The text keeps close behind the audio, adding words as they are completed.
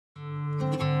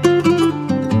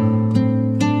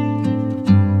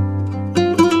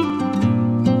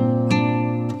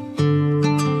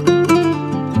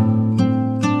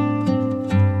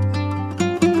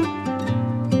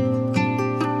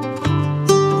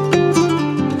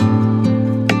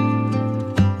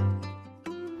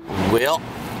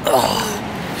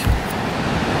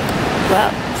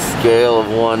Well, scale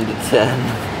of 1 to 10.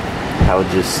 How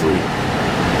would you sleep?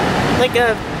 like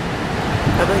a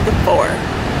 4.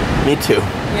 Me too.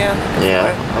 Yeah.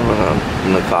 Yeah, I'm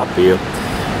gonna copy you.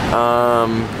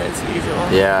 As usual.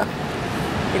 Yeah.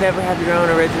 You never have your own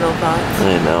original thoughts.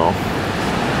 I know.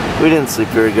 We didn't sleep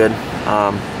very good.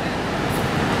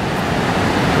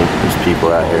 There's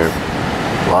people out here.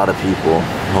 A lot of people.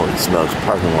 Holy smokes,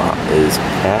 parking lot is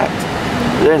packed.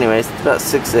 But anyways, it's about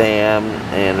 6 a.m.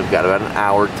 and we've got about an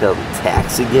hour till the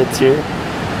taxi gets here.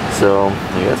 So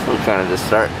I guess we'll kind of just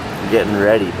start getting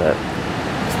ready, but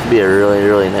it's to be a really,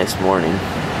 really nice morning.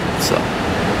 So.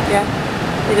 Yeah.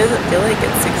 It doesn't feel like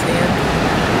it's 6 a.m.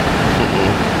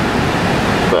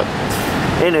 But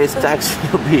anyways, taxi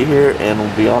will be here and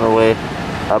we'll be on our way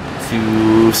up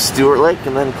to Stuart Lake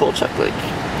and then Colchuck Lake.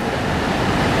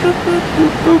 Boop, boop,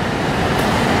 boop, boop.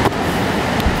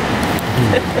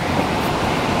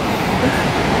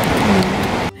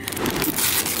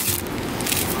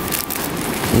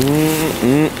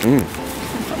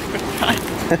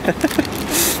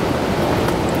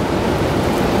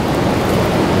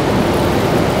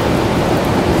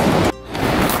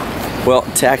 Well,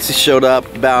 taxi showed up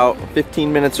about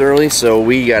 15 minutes early, so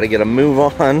we got to get a move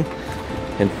on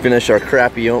and finish our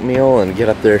crappy oatmeal and get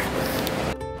up there. I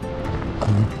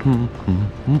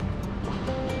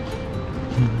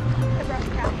brought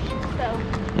cash, so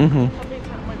hopefully it's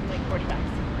not more than like 40 bucks.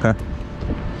 Okay.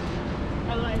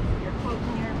 Otherwise, you're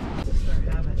closing your sister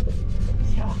habit.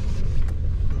 Yeah.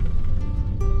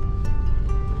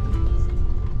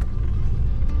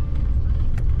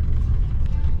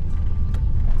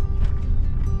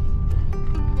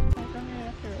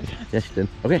 Yes, you did.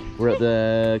 Okay, we're at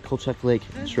the Colchuck Lake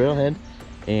Trailhead,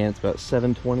 and it's about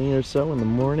 7:20 or so in the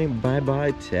morning.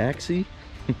 Bye-bye, taxi.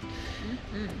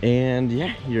 And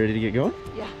yeah, you ready to get going?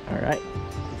 Yeah. All right.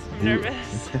 I'm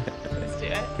nervous. Let's do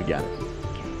it. We got it.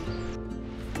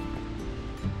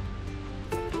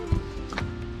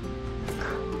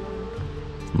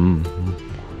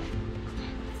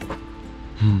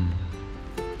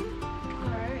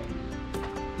 Alright.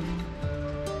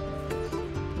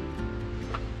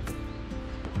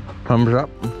 Thumbs up.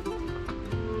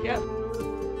 Yep.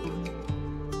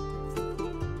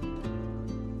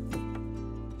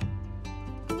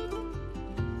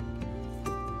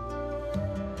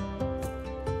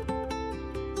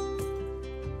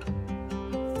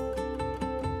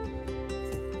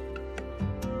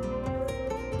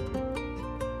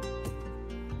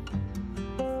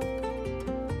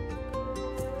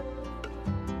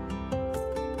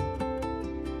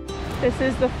 This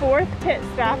is the 4th pit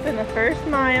stop in the 1st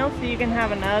mile, so you can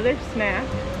have another snack.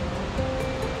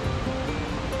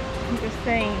 I'm just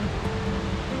saying.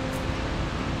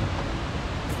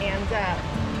 Hands up.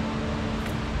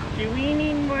 Do we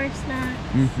need more snacks?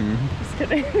 Just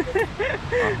kidding.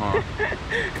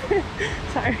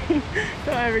 Sorry.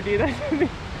 Don't ever do that to me.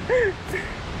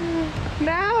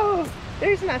 No!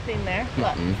 There's nothing there.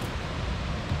 Look.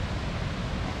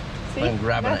 See? I'm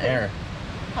grabbing Nothing. the air.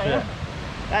 I know.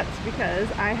 That's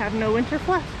because I have no winter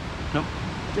fluff. Nope.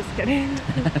 Just kidding.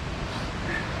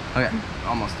 Okay,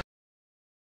 almost.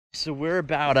 So we're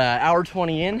about hour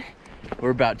 20 in.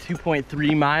 We're about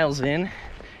 2.3 miles in,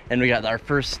 and we got our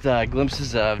first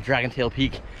glimpses of Dragontail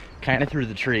Peak kind of through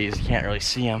the trees. You can't really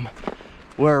see them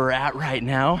where we're at right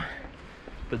now.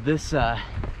 But this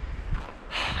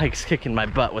hike's kicking my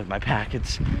butt with my pack.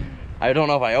 I don't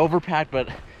know if I overpacked, but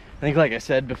I think, like I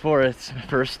said before, it's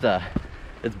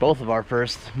both of our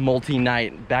first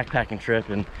multi-night backpacking trip,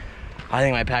 and I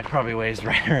think my pack probably weighs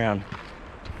right around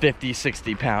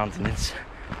 50-60 pounds, and it's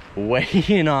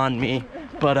weighing on me.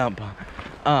 But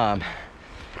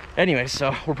anyway,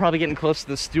 so we're probably getting close to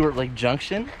the Stuart Lake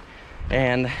Junction,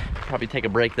 and probably take a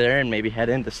break there and maybe head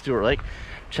into Stuart Lake,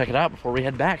 check it out before we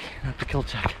head back up to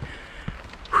Colchuck.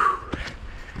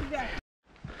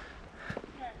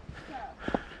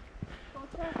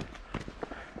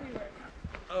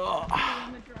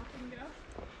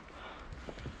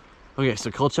 Okay,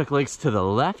 so Colchuck Lake's to the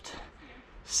left,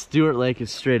 Stuart Lake is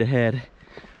straight ahead,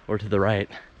 or to the right.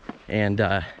 And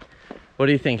what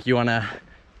do you think? You want to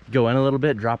go in a little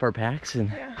bit, drop our packs,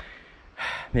 and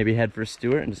maybe head for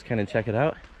Stuart and just kind of check it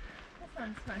out? That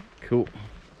sounds fun. Cool.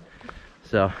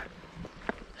 So,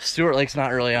 Stuart Lake's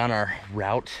not really on our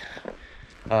route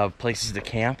of places to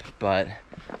camp, but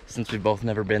since we've both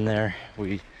never been there,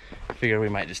 we figured we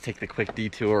might just take the quick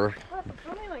detour. Well, it's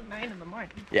only like 9 in the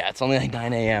morning. Yeah, it's only like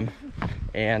 9 a.m.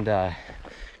 and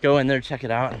go in there, check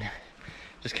it out, and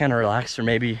just kind of relax for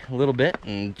maybe a little bit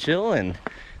and chill, and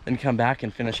then come back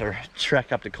and finish our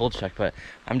trek up to Colchuck. But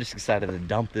I'm just excited to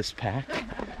dump this pack,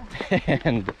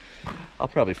 and I'll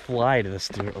probably fly to the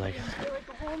Stuart Lake.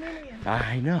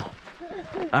 I know.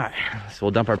 All right, so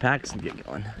we'll dump our packs and get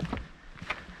going.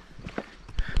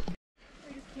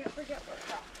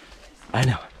 I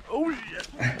know. Oh shit.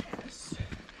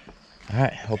 All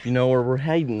right, hope you know where we're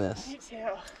heading this. Me too.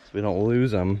 So we don't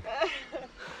lose them.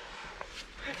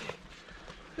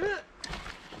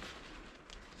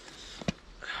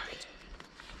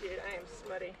 Dude, I am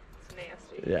sweaty. It's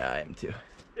nasty. Yeah, I am too.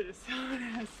 It is so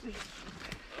nasty.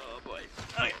 Oh boy.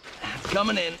 Okay, it's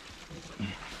coming in.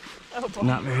 Oh boy.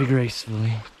 Not very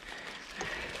gracefully.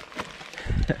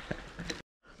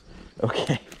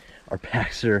 Okay, our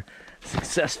packs are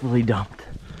successfully dumped.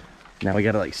 Now we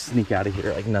gotta like sneak out of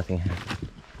here like nothing happened,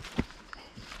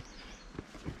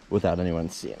 without anyone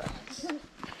seeing us.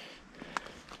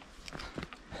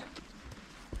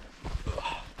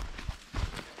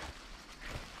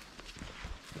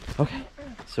 Okay,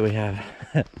 so we have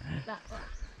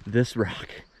this rock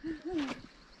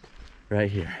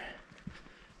right here.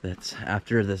 That's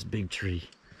after this big tree.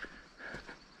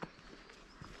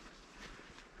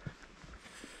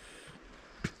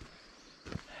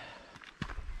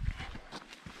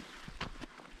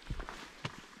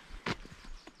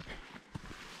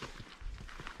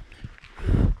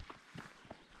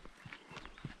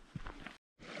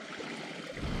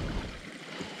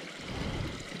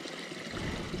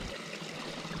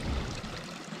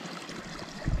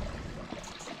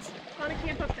 Want to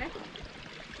camp up there?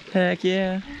 Heck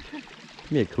yeah.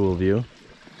 Be a cool view.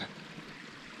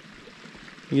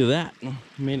 Look at that.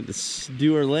 We made it to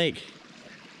Stuart Lake.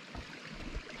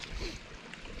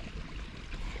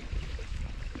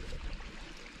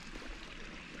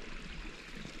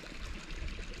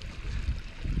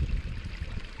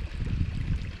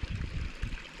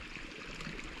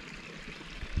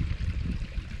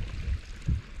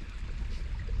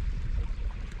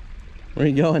 Where are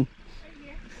you going?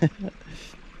 Right here.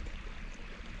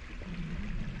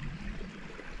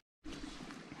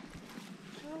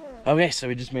 Okay, so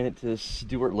we just made it to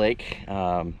Stuart Lake.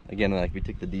 Again, like we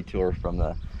took the detour from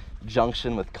the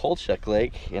junction with Colchuck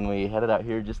Lake, and we headed out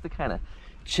here just to kind of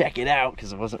check it out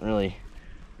because it wasn't really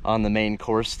on the main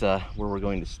course to where we're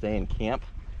going to stay and camp.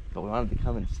 But we wanted to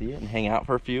come and see it and hang out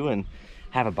for a few and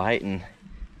have a bite. And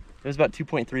it was about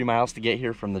 2.3 miles to get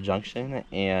here from the junction,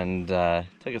 and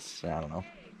took us, I don't know,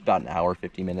 about an hour,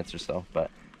 50 minutes or so. But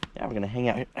yeah, we're gonna hang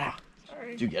out here. Ah,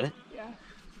 Sorry. did you get it? Yeah.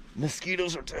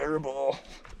 Mosquitoes are terrible.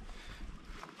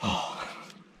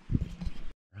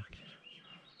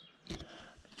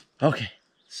 Okay,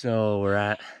 so we're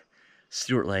at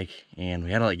Stuart Lake, and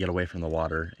we had to like get away from the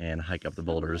water and hike up the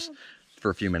boulders for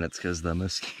a few minutes because the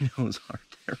mosquitoes are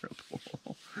terrible.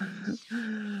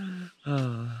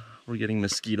 We're getting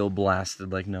mosquito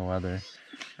blasted like no other.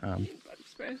 Bug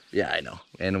spray. Yeah, I know.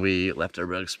 And we left our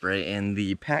bug spray and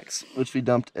the packs, which we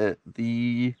dumped at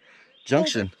the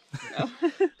junction, Oh.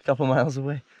 a couple miles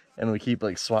away. And we keep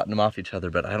like swatting them off each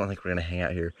other, but I don't think we're gonna hang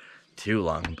out here too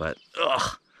long. But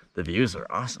ugh, the views are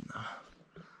awesome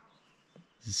though.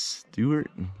 Stuart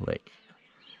Lake.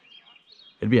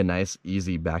 It'd be a nice,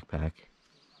 easy backpack,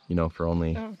 you know, for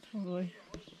only Oh, totally.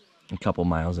 a couple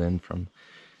miles in from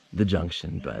the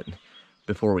junction. But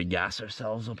before we gas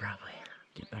ourselves, we'll probably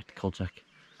get back to Colchuck.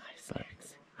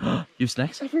 Snacks. You have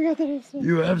snacks? I forgot that I have snacks.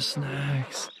 You have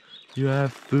snacks. You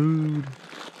have food.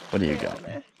 What do you got?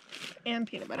 And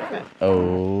peanut butter cup.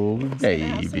 Oh, Some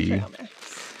baby. trail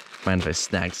mix. Mind if I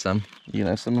snack some? You gonna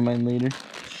have some of mine later?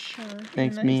 Sure.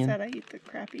 Thanks, and then he man. said I eat the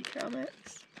crappy trail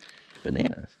mix.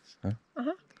 Bananas, huh?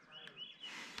 Uh-huh.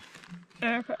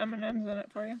 And I put M&Ms in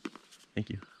it for you. Thank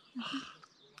you.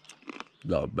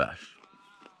 The best.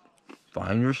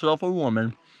 Find yourself a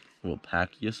woman who will pack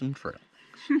you some trail.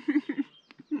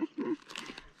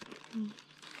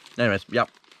 Anyways, yep.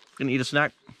 Gonna eat a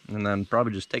snack and then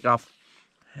probably just take off,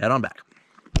 head on back.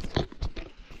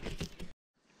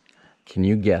 Can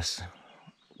you guess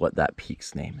what that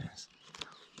peak's name is?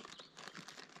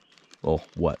 Well,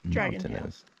 what Dragon mountain Tail.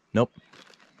 is? Nope.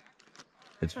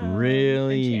 It's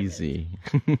really Enchantments. easy.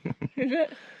 Is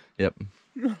it? Yep.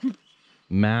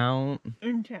 Mount,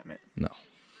 Enchantment. no.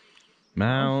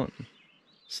 Mount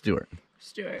Stuart.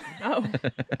 Stuart. Oh,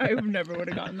 I never would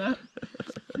have gotten that.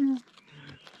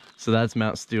 So that's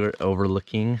Mount Stuart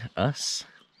overlooking us,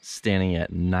 standing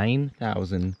at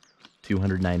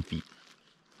 9,209 feet.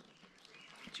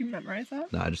 Did you memorize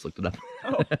that? No, I just looked it up.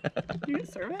 Oh, you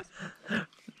get service?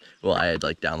 Well, I had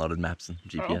like downloaded maps and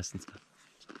GPS and stuff.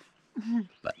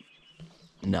 But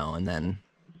no, and then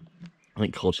I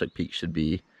think Colchuck Peak should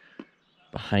be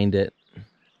behind it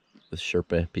with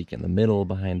Sherpa Peak in the middle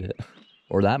behind it.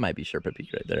 Or that might be Sherpa Peak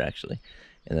right there, actually.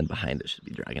 And then behind it should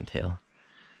be Dragon Tail.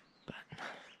 But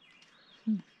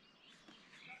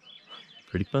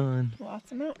pretty fun.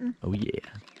 Lots of mountain. Oh, yeah.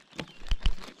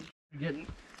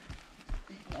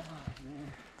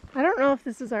 I don't know if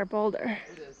this is our boulder.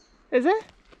 It is. Is it?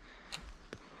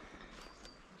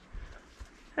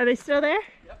 Are they still there?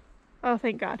 Yep. Oh,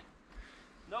 thank God.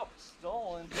 Nope,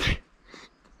 stolen.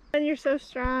 And you're so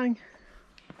strong.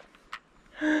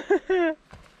 Yeah,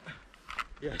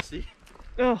 see?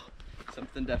 Oh,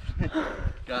 Something definitely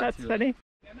got that's to funny.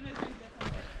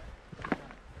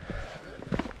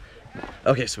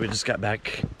 Okay, so we just got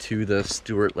back to the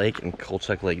Stuart Lake and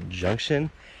Colchuck Lake Junction,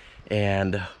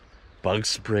 and bug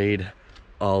sprayed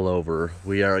all over.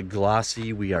 We are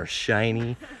glossy, we are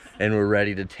shiny, and we're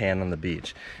ready to tan on the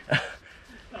beach.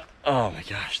 Oh my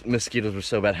gosh, the mosquitoes were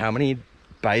so bad. How many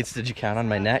bites did you count on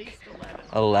my neck?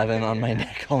 11 on my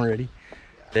neck already.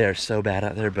 They are so bad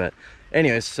out there. But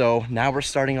anyways, so now we're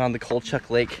starting on the Colchuck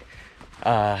Lake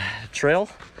trail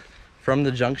from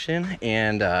the junction,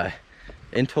 and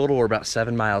in total we're about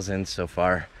 7 miles in so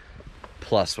far,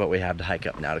 plus what we have to hike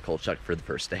up now to Colchuck for the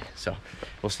first day. So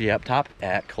we'll see you up top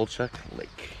at Colchuck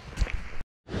Lake.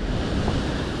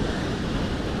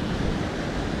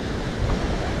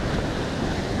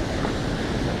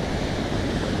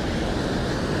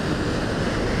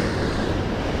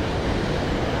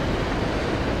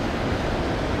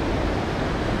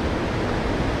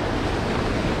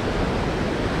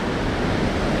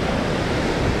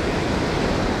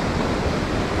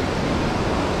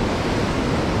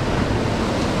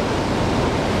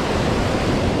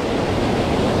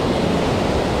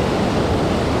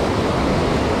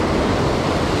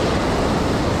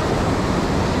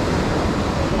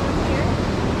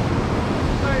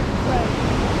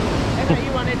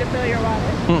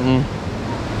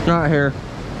 Not here.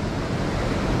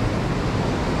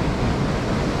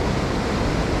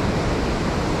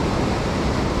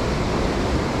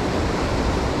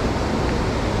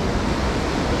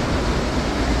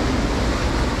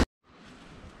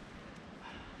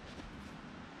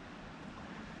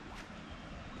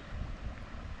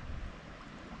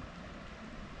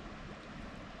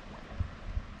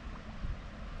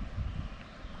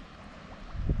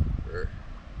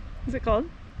 Is it cold?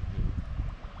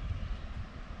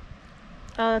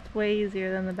 Oh, that's way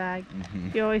easier than the bag.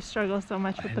 You always struggle so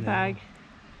much with the bag.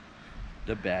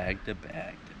 The bag, the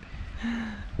bag, the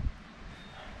bag.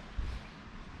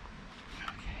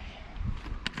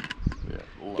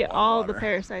 Okay. Get all the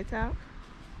parasites out.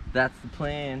 That's the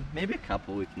plan. Maybe a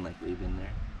couple we can like leave in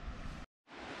there.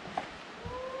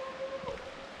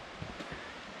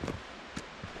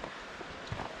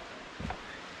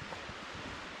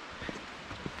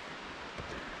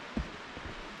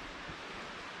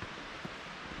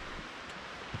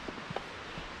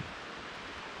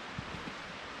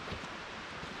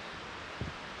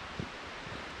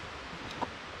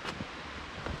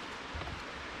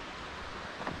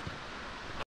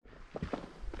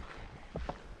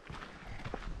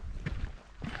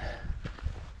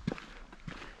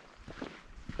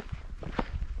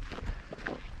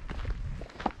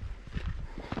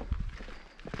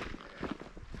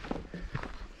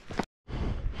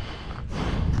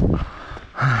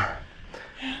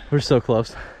 We're so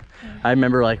close. I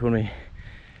remember like when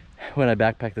I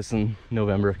backpacked this in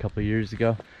November a couple years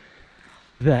ago,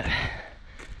 that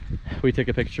we took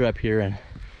a picture up here and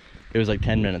it was like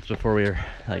 10 minutes before we were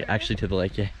like actually to the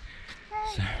lake. Yeah.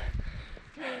 So.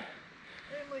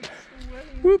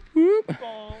 Whoop whoop.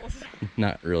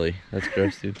 Not really. That's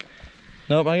gross, dude.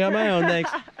 Nope, I got my own,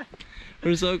 thanks.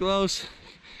 We're so close.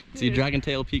 See Dragon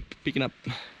Tail peeking up.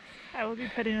 I will be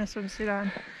putting a swimsuit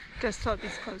on just to let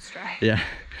these clothes dry. Yeah,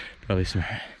 probably smart.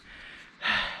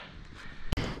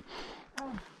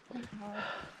 Oh, thank God.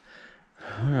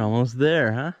 We're almost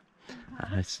there, huh?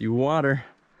 I see water.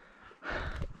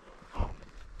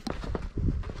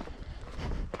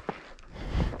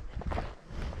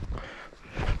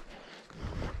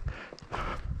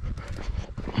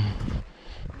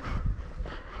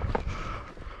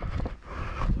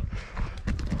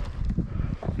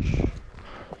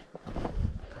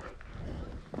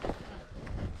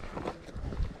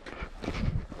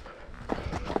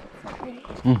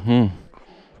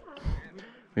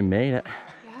 We made it.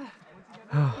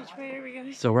 Yeah. Which way are we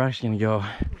going? So we're actually gonna go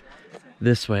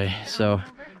this way. So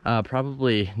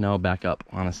probably no, back up,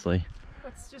 honestly.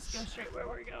 Let's just go straight where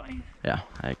we're going. Yeah,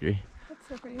 I agree. That's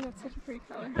so pretty. That's such a pretty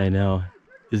color. I know.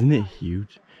 Isn't it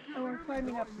huge? And we're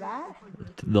climbing up that?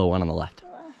 The one on the left.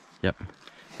 Yep.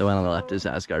 The one on the left is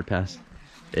Asgard Pass.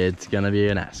 It's gonna be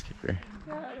an ass kicker.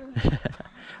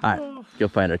 Alright, go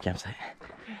find our campsite.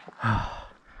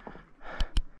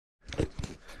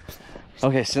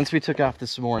 Okay, since we took off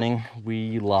this morning,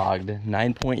 we logged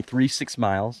 9.36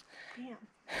 miles. Damn.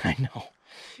 I know.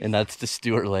 And that's to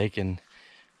Stuart Lake and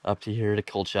up to here to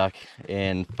Colchuck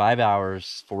in 5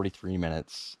 hours, 43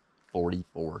 minutes,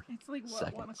 44 It's like, what,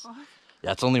 seconds. 1 o'clock?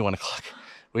 Yeah, it's only 1 o'clock.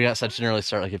 We got such an early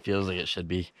start, like it feels like it should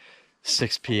be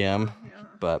 6 p.m. Yeah.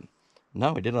 But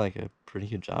no, we did like a pretty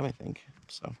good job, I think.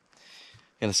 So,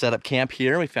 gonna set up camp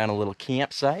here. We found a little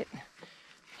campsite.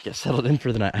 Get settled in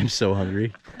for the night. I'm so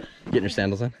hungry. Getting your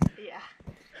sandals on? Yeah.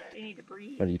 They need to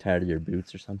breathe. What, are you tired of your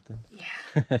boots or something?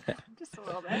 Yeah. Just a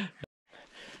little bit.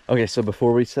 Okay, so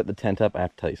before we set the tent up, I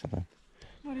have to tell you something.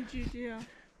 What did you do?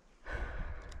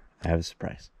 I have a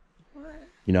surprise. What?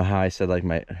 You know how I said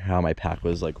like how my pack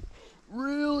was like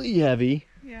really heavy?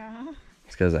 Yeah.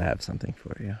 It's because I have something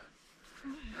for you.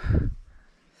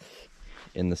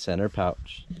 In the center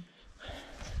pouch.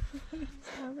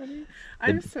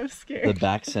 I'm so scared. The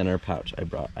back center pouch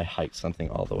I hiked something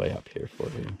all the way up here for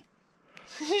you.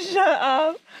 Shut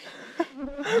up.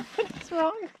 What's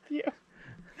wrong with you?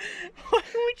 Why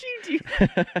would you do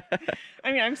that?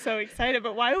 I mean, I'm so excited,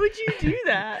 but why would you do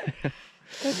that?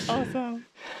 That's awesome.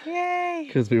 Yay.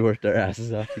 Because we worked our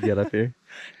asses off to get up here.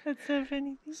 That's so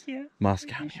funny. Thank you.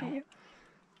 Moscow Appreciate Mule. you.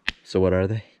 So what are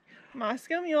they?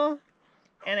 Moscow Mule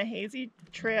and a Hazy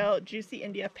Trail Juicy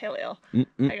India Pale Ale.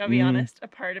 I gotta be honest, a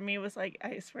part of me was like,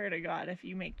 I swear to God, if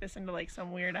you make this into like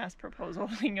some weird ass proposal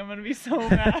thing, I'm gonna be so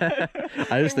mad.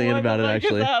 I was thinking about it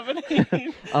actually. I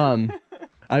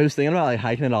was thinking about like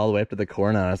hiking it all the way up to the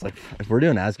corner, and I was like, if we're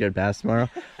doing Asgard Pass tomorrow,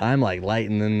 I'm like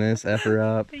lightening this effer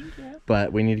up. Thank you.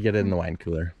 But we need to get it in the wine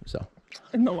cooler, so.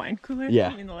 In the wine cooler?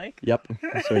 Yeah. In the lake? Yep.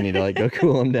 So we need to like go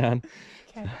cool them down.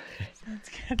 Okay. Sounds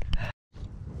good.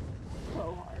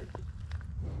 So hard.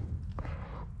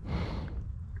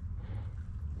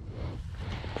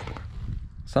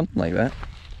 Something like that.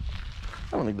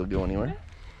 I don't think they'll go anywhere.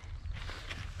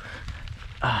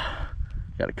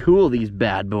 Gotta cool these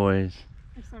bad boys.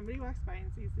 If somebody walks by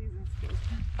and sees these and steals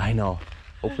them. I know.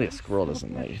 Hopefully a squirrel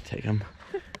doesn't let you take them.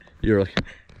 You're like,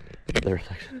 they're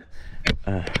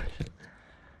like,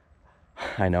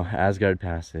 I know, Asgard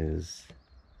Pass is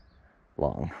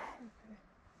long. Okay.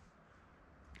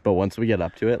 But once we get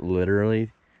up to it,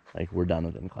 literally, like we're done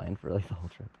with incline for like the whole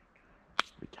trip.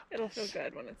 It'll feel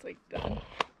good when it's like done.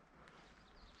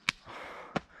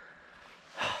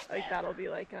 Like that'll be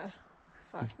like a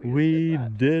fuck. We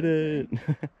did it.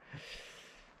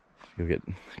 Go get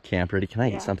camp ready. Can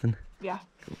I eat something? Yeah.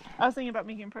 I was thinking about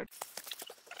making protein.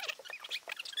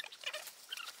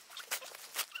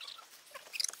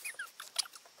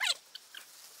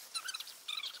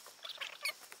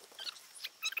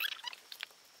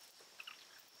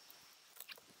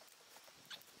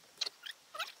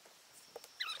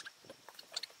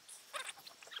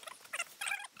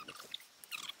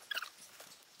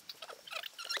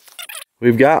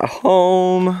 We've got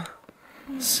home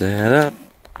set up.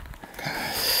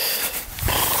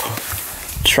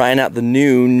 Trying out the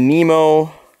new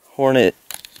Nemo Hornet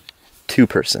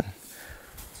 2-person.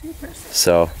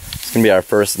 So it's gonna be our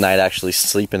first night actually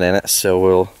sleeping in it, so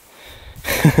we'll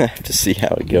have to see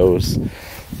how it goes.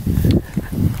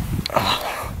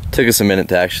 Took us a minute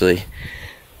to actually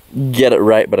get it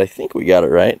right, but I think we got it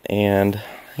right, and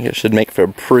I think it should make for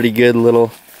a pretty good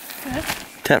little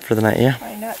tent for the night, yeah.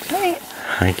 Why not tonight?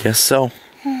 I guess so.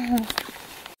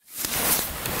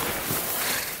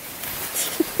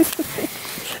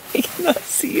 I cannot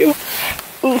see you.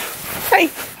 Ooh. Hi.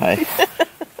 Hi.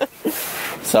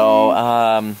 So,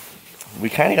 we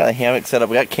kind of got a hammock set up.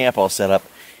 We got camp all set up,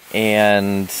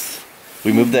 and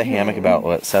we moved the hammock about,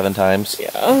 what, 7 times?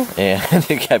 Yeah. And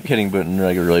it kept getting put in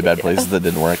like really bad places that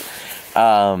didn't work.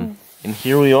 And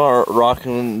here we are,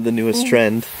 rocking the newest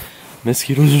trend.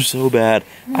 Mosquitoes are so bad.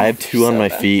 I have 2 on my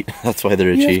feet. That's why they're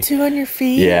itchy. You have 2 on your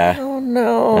feet? Yeah. Oh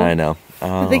no. I know.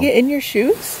 Did they get in your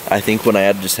shoes? I think when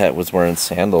I was wearing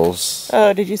sandals.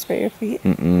 Oh, did you spray your feet?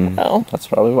 Mm-mm. Oh. That's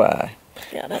probably why.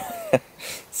 Got it.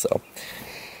 So,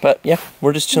 but yeah,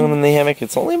 we're just chilling in the hammock.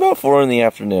 It's only about 4 in the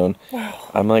afternoon. Wow.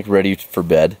 I'm like ready for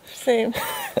bed. Same.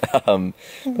 But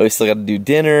we still got to do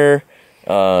dinner,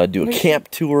 do a camp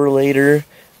tour later,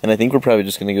 and I think we're probably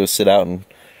just gonna go sit out and.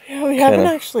 Yeah, we haven't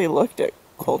actually looked at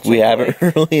Colchuck. We haven't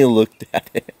really looked at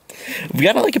it. We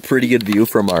got like a pretty good view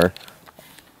from our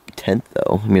tent,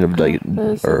 though. I mean, of like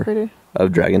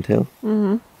of Dragon Tail.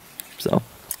 Mm-hmm. So,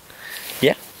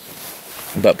 yeah.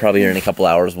 But probably here in a couple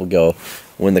hours we'll go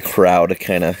when the crowd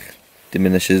kind of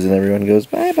diminishes and everyone goes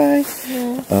bye bye.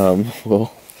 Yeah.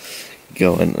 We'll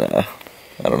go and I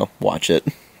don't know, watch it,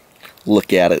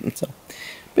 look at it, and so.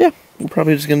 But yeah, we're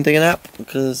probably just gonna take a nap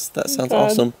because that sounds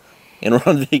awesome. And we're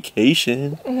on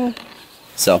vacation.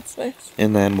 So, that's nice.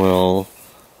 And then we'll,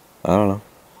 I don't know,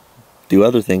 do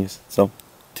other things. So,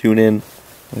 tune in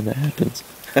when that happens.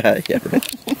 Yeah,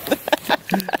 right.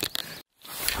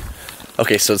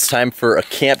 Okay, so it's time for a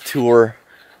camp tour.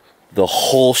 The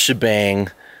whole shebang,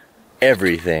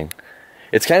 everything.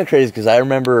 It's kind of crazy because I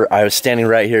remember I was standing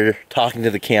right here talking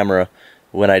to the camera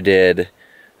when I did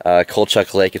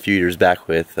Colchuck Lake a few years back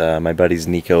with my buddies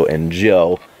Nico and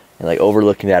Joe. And like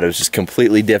overlooking that, it was just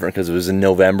completely different because it was in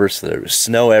November, so there was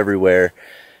snow everywhere.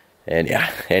 And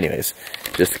yeah, anyways,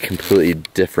 just a completely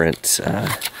different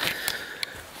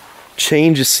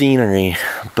change of scenery.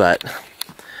 But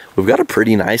we've got a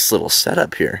pretty nice little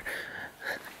setup here.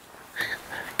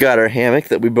 Got our hammock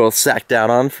that we both sat down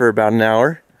on for about an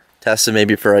hour. Tessa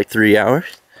maybe for like 3 hours.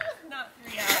 Not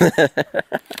 3 hours.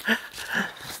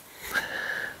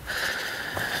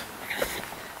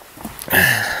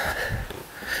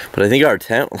 But I think our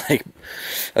tent, like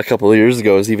a couple of years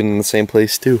ago, was even in the same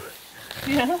place too.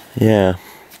 Yeah? Yeah.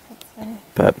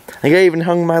 But I think I even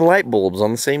hung my light bulbs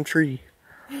on the same tree.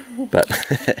 But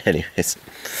anyways,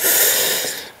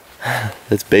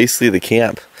 that's basically the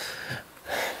camp.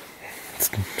 It's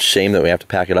a shame that we have to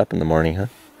pack it up in the morning, huh?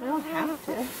 I don't have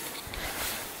to.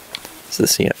 Is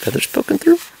this the feathers poking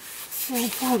through? I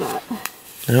saw that.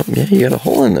 Oh, yeah, you got a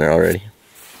hole in there already.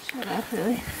 Shut up,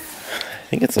 really. I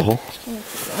think it's a hole.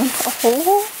 A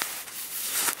hole?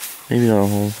 Maybe not a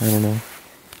hole. I don't know.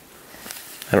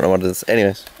 I don't know what it is.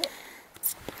 Anyways.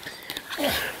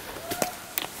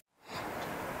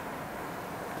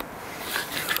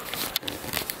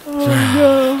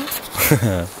 Oh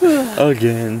no.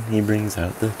 Again, he brings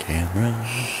out the camera.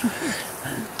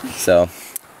 So,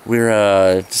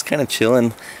 we're just kind of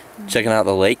chilling, checking out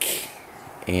the lake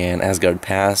and Asgard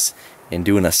Pass and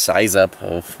doing a size up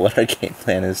of what our game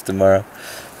plan is tomorrow.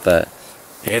 But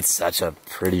it's such a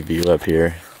pretty view up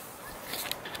here.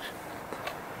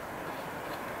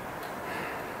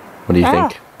 What do you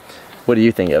think? What do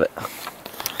you think of it?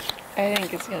 I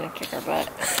think it's gonna kick our butt.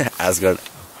 Asgard.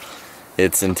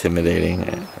 It's intimidating.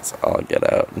 It's all get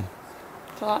out.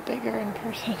 It's a lot bigger in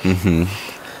person.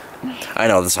 I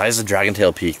know, the size of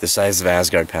Dragontail Peak, the size of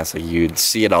Asgard Pass, like you'd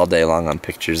see it all day long on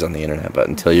pictures on the internet, but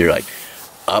until you're like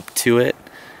up to it,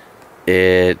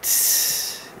 it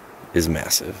is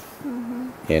massive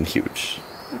and huge.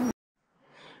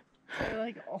 They're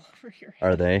like all over your head.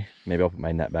 Are they? Maybe I'll put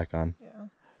my net back on. Yeah.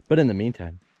 But in the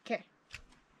meantime, Okay.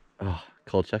 oh,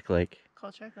 Colchuck Lake.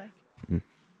 Colchuck Lake.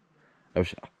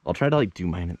 I'll try to like do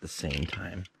mine at the same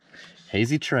time.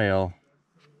 Hazy Trail,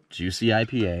 Juicy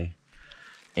IPA,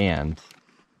 and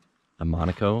a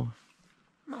Moscow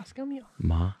Mule.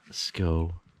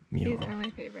 Moscow Mule. These are my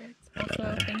favorites.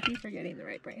 Also, thank you for getting the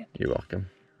right brand. You're welcome.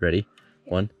 Ready?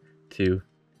 Yeah. 1, 2,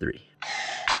 3.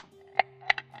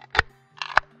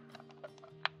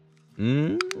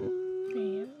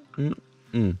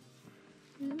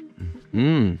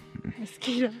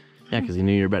 Mosquito. Yeah, because you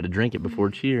knew you were about to drink it before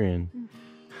cheering.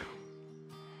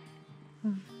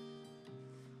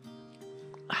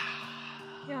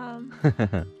 Yum.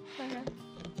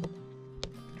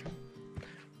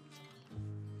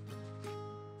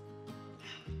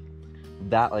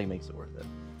 That like makes it worth it.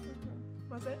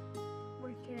 Was it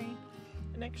worth carrying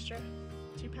an extra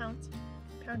 2 pounds?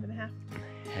 Pound and a half.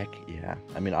 Heck yeah.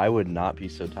 I mean, I would not be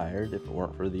so tired if it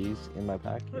weren't for these in my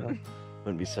pack, you know?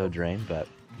 Wouldn't be so drained, but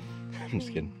I'm just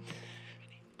kidding.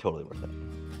 Totally worth it.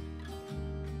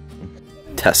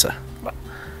 Tessa,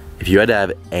 if you had to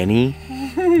have any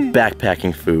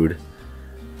backpacking food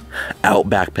out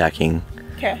backpacking,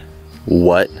 Okay.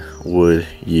 what would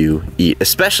you eat?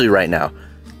 Especially right now,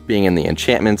 being in the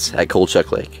Enchantments at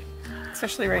Colchuck Lake.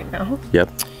 Especially right now. Yep.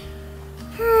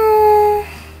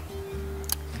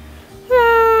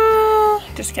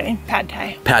 Just kidding. Pad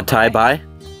Thai. Pad Thai by?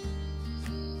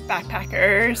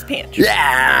 Backpackers Pantry.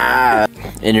 Yeah!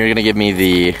 And you're gonna give me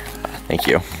the... Thank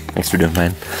you. Thanks for doing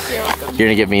mine. You're welcome. You're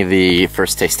gonna give me the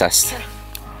first taste test.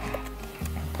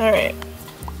 Alright.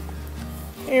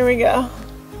 Here we go.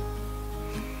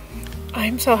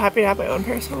 I'm so happy to have my own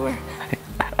pair of silverware.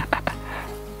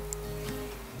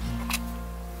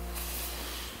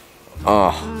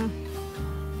 Oh.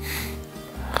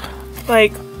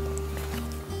 Like,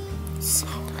 so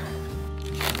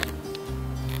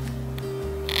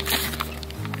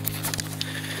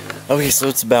Okay, so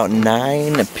it's about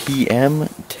 9 p.m.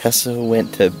 Tessa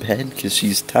went to bed because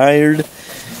she's tired.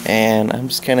 And I'm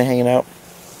just kind of hanging out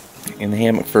in the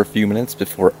hammock for a few minutes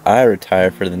before I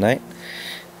retire for the night.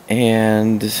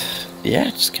 And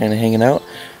yeah, just kind of hanging out.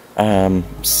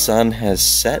 Sun has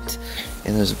set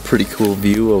and there's a pretty cool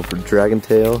view over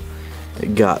Dragontail.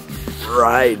 It got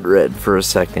bright red for a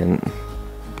second,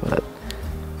 but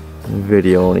the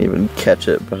video won't even catch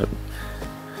it, but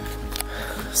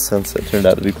sunset turned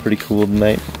out to be pretty cool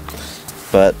tonight.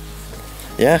 But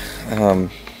yeah,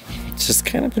 it's just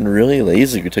kind of been really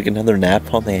lazy. We took another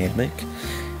nap on the hammock,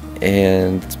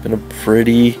 and it's been a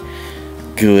pretty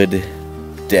good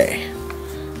day.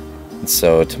 And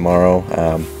so tomorrow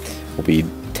we'll be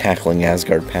tackling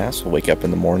Asgard Pass. We'll wake up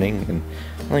in the morning, and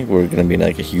I think we're gonna be in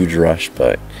like a huge rush,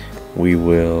 but we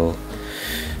will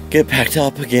get packed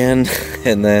up again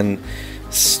and then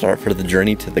start for the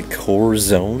journey to the core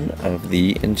zone of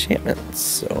the Enchantments.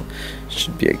 So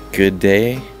should be a good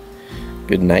day,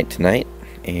 good night tonight,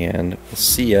 and we'll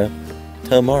see ya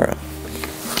tomorrow.